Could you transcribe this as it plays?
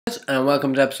And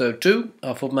welcome to episode 2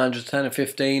 of Football Manager 10 and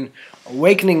 15,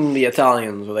 Awakening the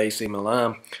Italians with AC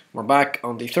Milan. We're back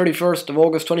on the 31st of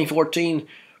August 2014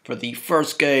 for the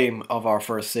first game of our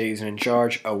first season in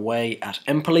charge, away at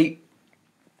Empoli,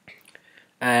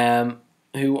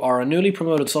 who are a newly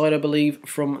promoted side, I believe,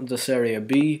 from the Serie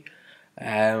B.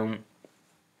 They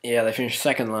finished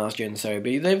second last year in the Serie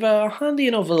B. They've a handy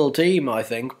enough little team, I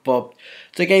think, but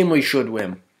it's a game we should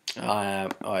win,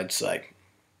 I'd say.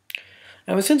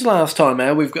 And since last time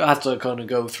out, we've had to kind of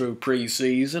go through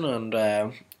pre-season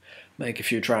and make a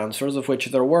few transfers, of which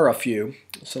there were a few.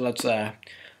 So let's have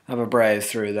a browse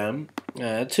through them.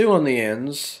 2 on the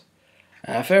ins,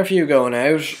 a fair few going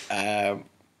out, a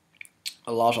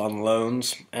lot on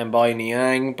loans. And by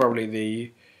Niang, probably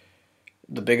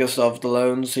the biggest of the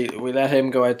loans. We let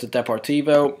him go out to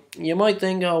Deportivo. You might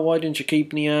think, oh, why didn't you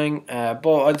keep Niang?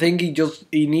 But I think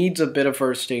he needs a bit of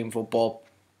first team football.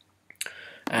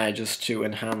 Just to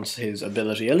enhance his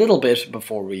ability a little bit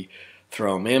before we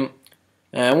throw him in.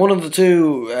 One of the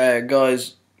two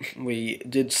guys we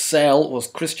did sell was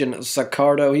Christian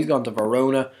Zaccardo. He's gone to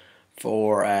Verona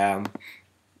for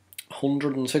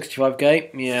 165k.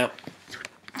 Yeah,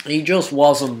 he just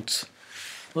wasn't.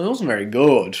 Well, he wasn't very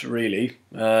good, really.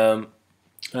 And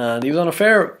he was on a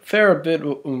fair bit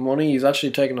of money. He's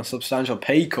actually taken a substantial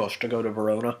pay cut to go to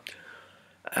Verona.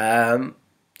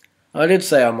 I did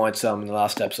say I might sell him in the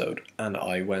last episode, and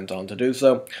I went on to do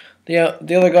so. The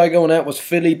other guy going out was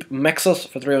Philippe Mexus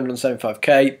for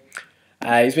 375k.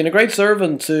 He's been a great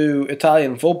servant to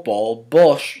Italian football,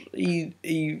 but he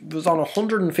was on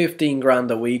 115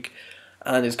 grand a week,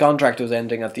 and his contract was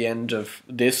ending at the end of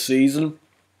this season.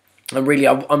 And really,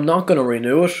 I'm not going to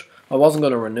renew it. I wasn't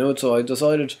going to renew it, so I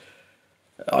decided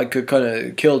I could kind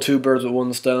of kill two birds with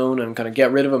one stone and kind of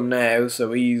get rid of him now.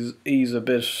 So he's a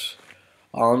bit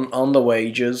on the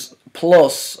wages,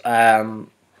 plus I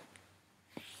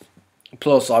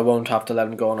won't have to let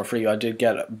him go on a free. I did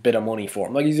get a bit of money for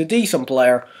him. Like, he's a decent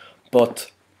player,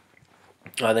 but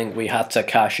I think we had to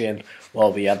cash in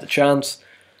while we had the chance.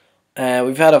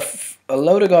 We've had a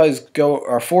load of guys go,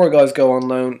 or 4 guys go on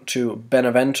loan to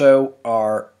Benevento,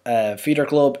 our feeder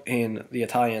club in the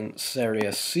Italian Serie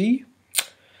C.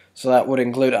 So that would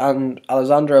include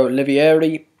Alessandro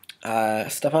Livieri,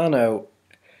 Stefano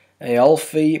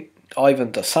Eolfi,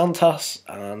 Ivan De Santas,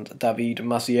 and David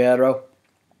Masiero.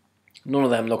 None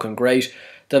of them looking great.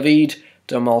 David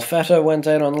De Malfetta went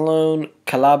out on loan.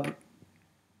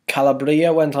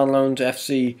 Calabria went on loan to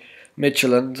FC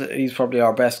Midtjylland. He's probably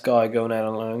our best guy going out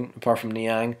on loan, apart from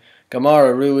Niang.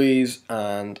 Gamara Ruiz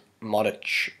and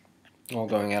Modic, all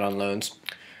going out on loans.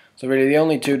 So really the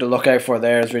only 2 to look out for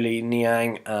there is really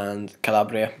Niang and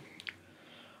Calabria.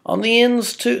 On the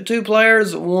ins, two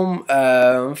players, one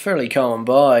fairly common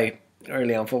buy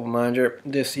early on Football Manager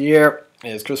this year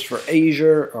is Christopher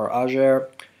Ager.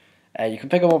 You can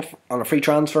pick him up on a free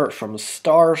transfer from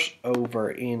Start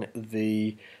over in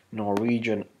the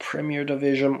Norwegian Premier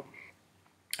Division.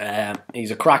 He's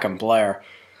a cracking player.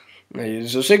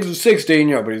 He's a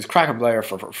 16-year-old, but he's a cracking player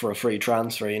for a free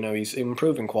transfer. You know, he's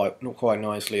improving quite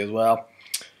nicely as well.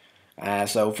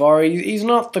 So far, he's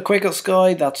not the quickest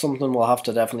guy. That's something we'll have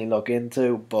to definitely look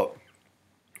into, but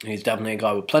he's definitely a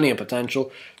guy with plenty of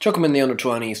potential. Chuck him in the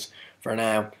under-20s for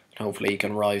now, and hopefully he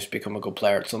can rise to become a good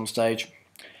player at some stage.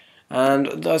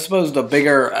 And I suppose the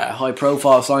bigger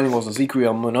high-profile signing was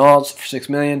Ezequiel Munoz for 6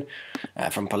 million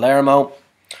from Palermo.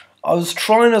 I was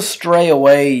trying to stray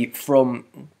away from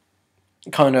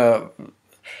kind of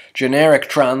generic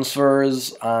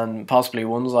transfers and possibly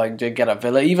ones I did get at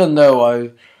Villa, even though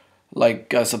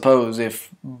I suppose if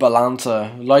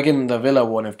Balanta, like in the Villa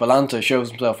one, if Balanta shows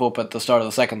himself up at the start of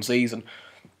the second season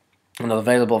and is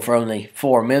available for only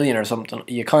 4 million or something,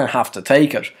 you kind of have to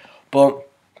take it. But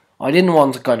I didn't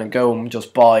want to kind of go and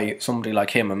just buy somebody like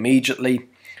him immediately.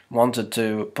 Wanted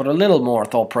to put a little more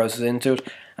thought process into it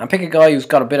and pick a guy who's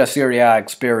got a bit of Serie A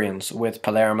experience with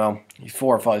Palermo. He's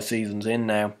 4 or 5 seasons in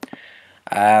now.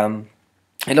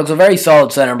 He looks a very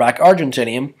solid centre-back,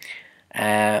 Argentinian.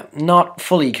 Not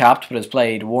fully capped, but has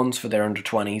played once for their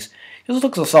under-20s. He just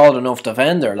looks a solid enough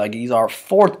defender. Like, he's our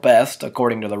 4th best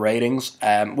according to the ratings.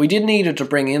 We did need to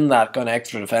bring in that kind of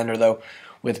extra defender though,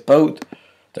 with both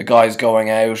the guys going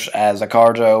out,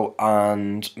 Zaccardo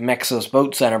and Mexus,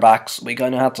 both centre backs. We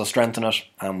kind of had to strengthen it,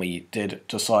 and we did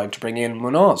decide to bring in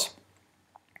Munoz.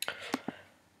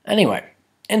 Anyway,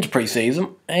 into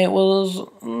pre-season. It was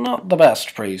not the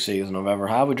best pre-season I've ever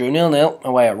had. We drew 0-0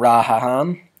 away at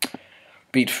Rahahan.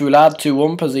 Beat Fulad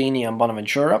 2-1, Pazzini and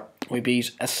Bonaventura. We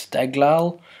beat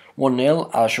Esteglal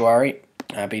 1-0, Al-Shawari.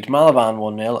 Beat Malavan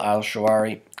 1-0,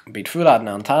 Al-Shawari. Beat Fulad and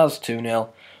Antaz 2-0.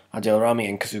 Adil Rami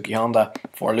and Kazuki Honda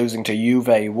for losing to Juve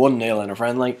 1-0 in a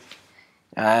friendly.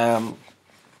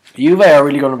 Juve are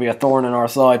really going to be a thorn in our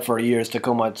side for years to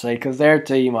come, I'd say, because their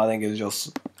team, I think, is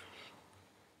just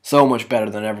so much better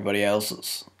than everybody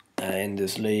else's in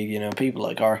this league. You know, people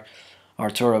like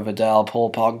Arturo Vidal,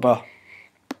 Paul Pogba.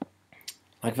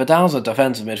 Like, Vidal's a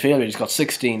defensive midfielder. He's got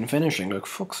 16 finishing. Like,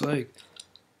 fuck's sake.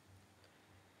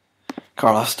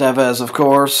 Carlos Tevez, of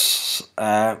course.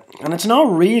 And it's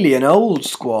not really an old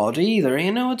squad either.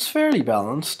 You know, it's fairly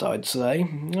balanced, I'd say.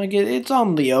 Like, it's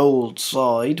on the old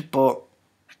side, but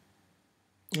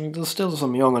there's still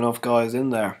some young enough guys in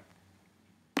there,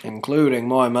 including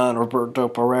my man Roberto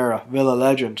Pereira, Villa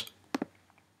legend.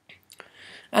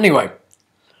 Anyway,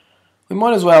 we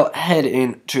might as well head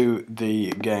into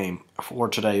the game for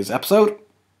today's episode.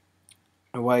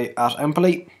 Away at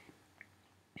Empoli.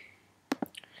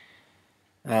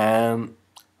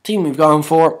 Team we've gone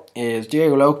for is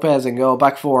Diego Lopez in goal.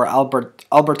 Back for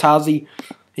Albertazzi.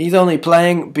 He's only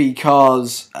playing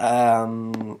because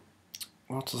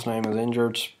what's his name is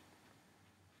injured.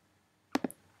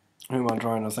 Who am I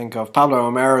trying to think of? Pablo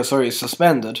Romero, sorry, is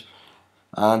suspended.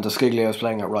 And Desciglio is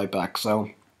playing at right back. So,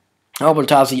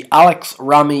 Albertazzi, Alex,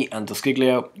 Rami, and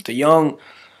Desciglio. De Jong,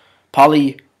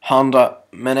 Poli, Honda,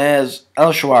 Menez,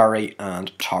 El Shawari,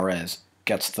 and Torres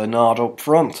gets the nod up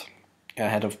front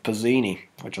ahead of Pizzini,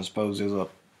 which I suppose is a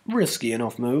risky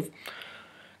enough move.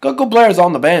 Got good players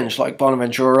on the bench like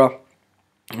Bonaventura,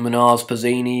 Munoz,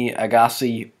 Pizzini,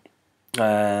 Agassi,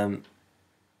 to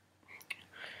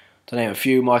name a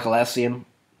few, Michael Essien.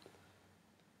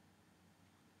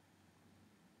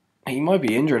 He might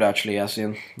be injured actually,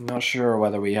 Essien. Not sure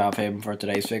whether we have him for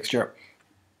today's fixture.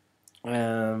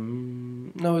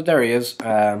 No, there he is.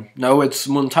 No, it's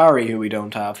Montari who we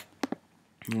don't have.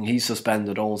 He's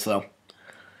suspended also.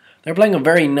 They're playing a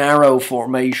very narrow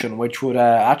formation, which would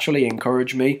actually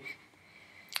encourage me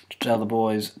to tell the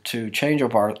boys to change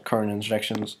up our current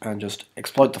instructions and just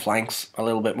exploit the flanks a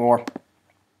little bit more.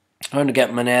 Trying to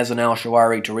get Menez and El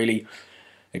Shawari to really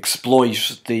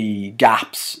exploit the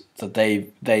gaps that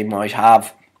they might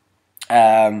have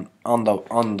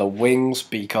on the wings,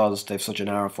 because they've such a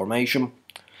narrow formation.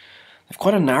 They've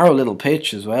quite a narrow little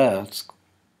pitch as well. As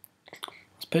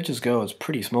pitches go, it's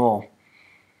pretty small.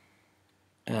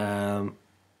 And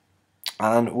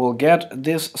we'll get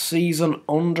this season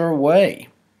underway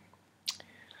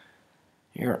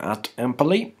here at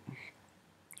Empoli.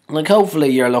 Like, hopefully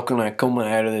you're looking at coming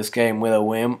out of this game with a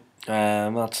win.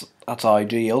 That's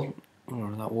ideal,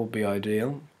 or that would be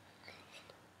ideal.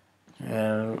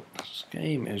 This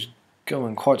game is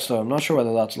going quite slow. I'm not sure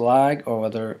whether that's lag or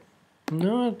whether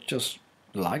it's just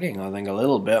lagging. I think a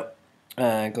little bit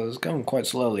because it's going quite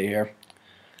slowly here.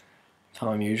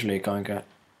 Time usually can kind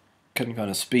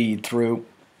of speed through.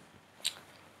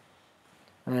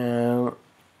 The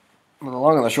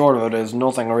long and the short of it is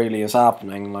nothing really is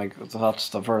happening. Like, that's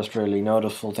the first really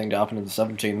noticeable thing to happen in the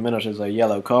 17th minute is a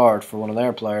yellow card for one of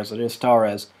their players. It is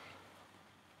Torres.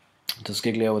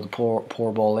 Desciglio with a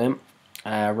poor ball in.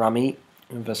 Rami,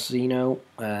 Vecino,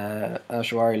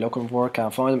 Ashwari looking for it,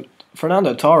 can't find him.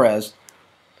 Fernando Torres.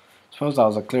 I suppose that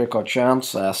was a clear-cut chance.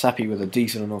 Seppi with a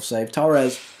decent enough save.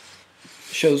 Torres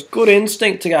shows good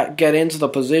instinct to get into the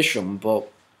position, but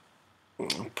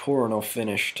poor enough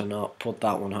finish to not put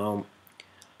that one home.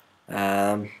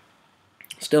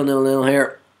 Still 0-0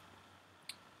 here.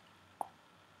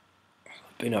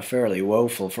 Been a fairly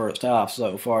woeful first half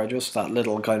so far. Just that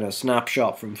little kind of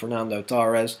snapshot from Fernando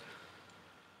Torres.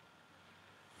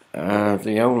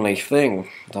 The only thing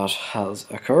that has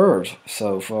occurred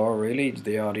so far, really, is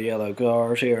the odd yellow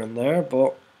card here and there,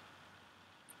 but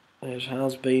it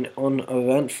has been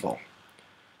uneventful.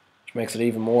 Which makes it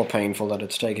even more painful that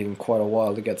it's taking quite a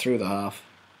while to get through the half.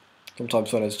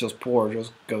 Sometimes when it's just poor, it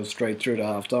just goes straight through to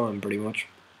half time, pretty much.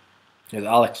 Here's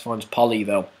Alex finds Poli,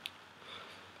 though.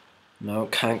 No,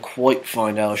 can't quite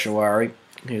find El Shawari.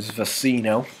 Here's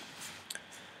Vecino.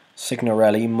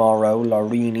 Signorelli, Morrow,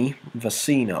 Larini,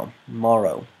 Vecino,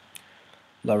 Morrow,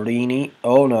 Larini.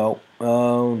 Oh no,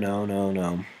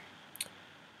 no.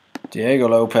 Diego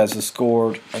Lopez has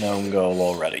scored an own goal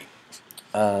already.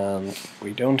 And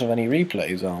we don't have any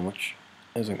replays on, which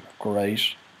isn't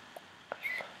great.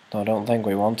 I don't think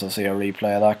we want to see a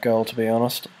replay of that goal, to be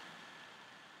honest.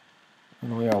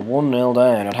 And we are 1-0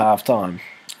 down at half time.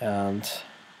 And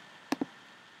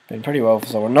been pretty well,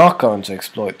 so we're not going to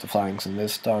exploit the flanks, and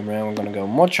this time around we're going to go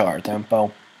much higher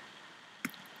tempo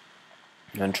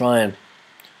and try and,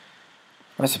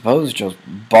 I suppose, just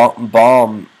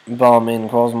bomb in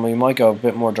across, and we might go a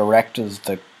bit more direct as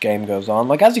the game goes on.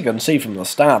 Like, as you can see from the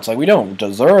stats, like, we don't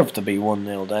deserve to be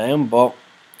 1-0 down, but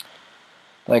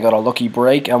They got a lucky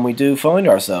break, and we do find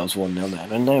ourselves 1-0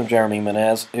 down. And now Jeremy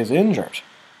Menez is injured.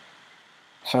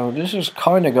 So this is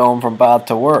kind of going from bad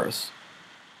to worse.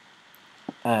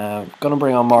 Going to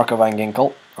bring on Marco van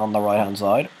Ginkel on the right hand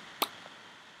side.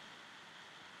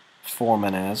 For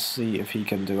Menez, see if he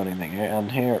can do anything here.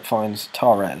 And here it finds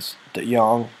Torres, De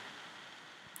Jong,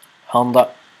 Honda,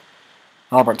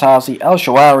 Albertazzi, El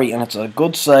Shawari, and it's a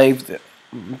good save.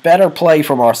 Better play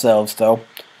from ourselves though,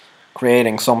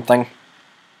 creating something.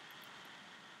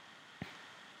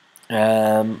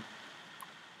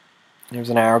 Here's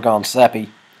an Aragon Seppi.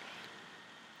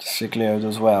 Siglio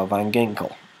as well. Van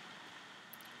Ginkel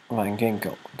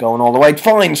going all the way.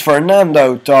 Finds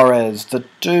Fernando Torres. The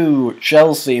two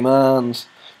Chelsea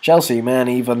men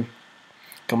even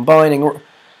combining.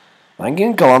 Van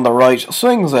Ginkel on the right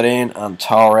swings it in, and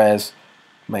Torres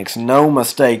makes no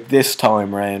mistake this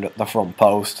time round at the front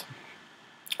post,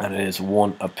 and it is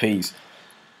 1 apiece.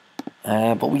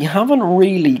 But we haven't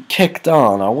really kicked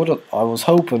on. I was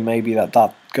hoping maybe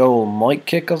that goal might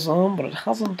kick us on, but it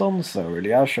hasn't done so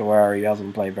really. El Shawari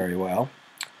hasn't played very well.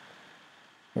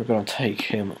 We're going to take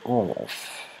him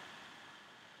off.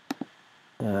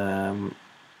 Only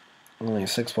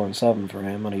 6.7 for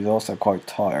him, and he's also quite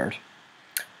tired.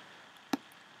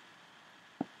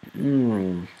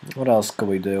 What else could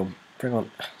we do? Bring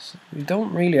on. We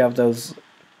don't really have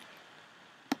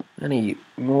any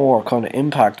more kind of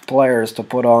impact players to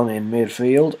put on in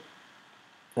midfield.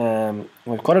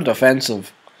 We've got a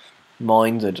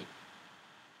defensive-minded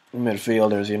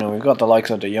midfielders. You know, we've got the likes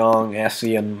of De Jong,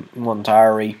 Essie, and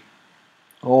Montari,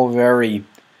 all very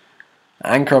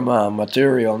anchorman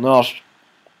material, not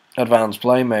advanced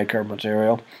playmaker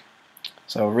material.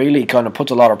 So it really kind of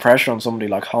puts a lot of pressure on somebody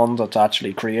like Honda to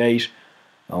actually create.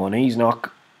 And when he's not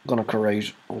going to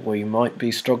create, we might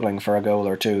be struggling for a goal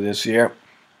or two this year.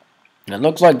 And it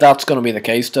looks like that's going to be the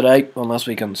case today, unless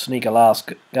we can sneak a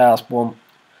last gasp one.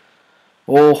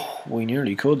 Oh, we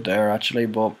nearly could there actually,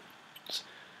 but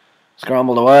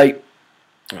scrambled away.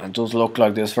 And it does look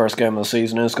like this first game of the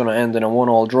season is going to end in a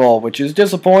 1-1 draw, which is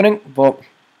disappointing, but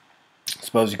I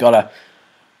suppose you got to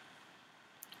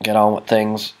get on with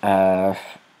things. They're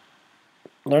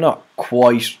not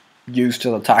quite used to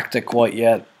the tactic quite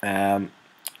yet. As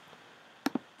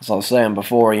I was saying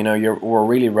before, you know, we're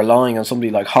really relying on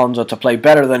somebody like Honda to play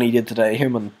better than he did today.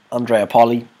 Him and Andrea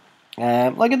Poli.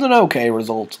 Like, it's an okay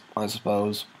result, I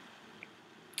suppose.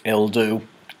 It'll do.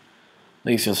 At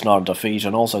least it's not a defeat.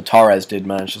 And also Torres did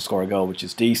manage to score a goal, which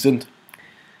is decent.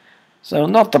 So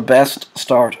not the best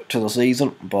start to the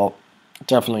season, but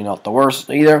definitely not the worst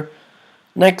either.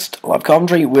 Next live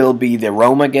commentary will be the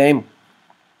Roma game.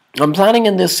 I'm planning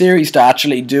in this series to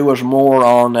actually do it more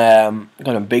on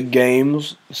kind of big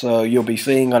games. So you'll be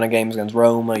seeing kind of games against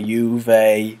Roma,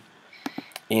 Juve,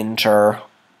 Inter,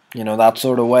 you know, that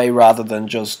sort of way, rather than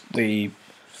just the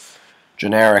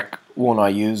generic one I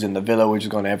use in the Villa, which is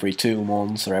going every 2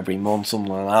 months or every month,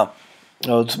 something like that.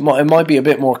 So it might be a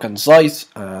bit more concise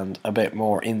and a bit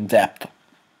more in-depth.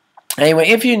 Anyway,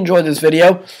 if you enjoyed this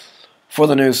video for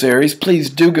the new series, please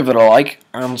do give it a like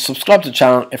and subscribe to the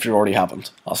channel if you already haven't.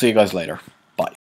 I'll see you guys later.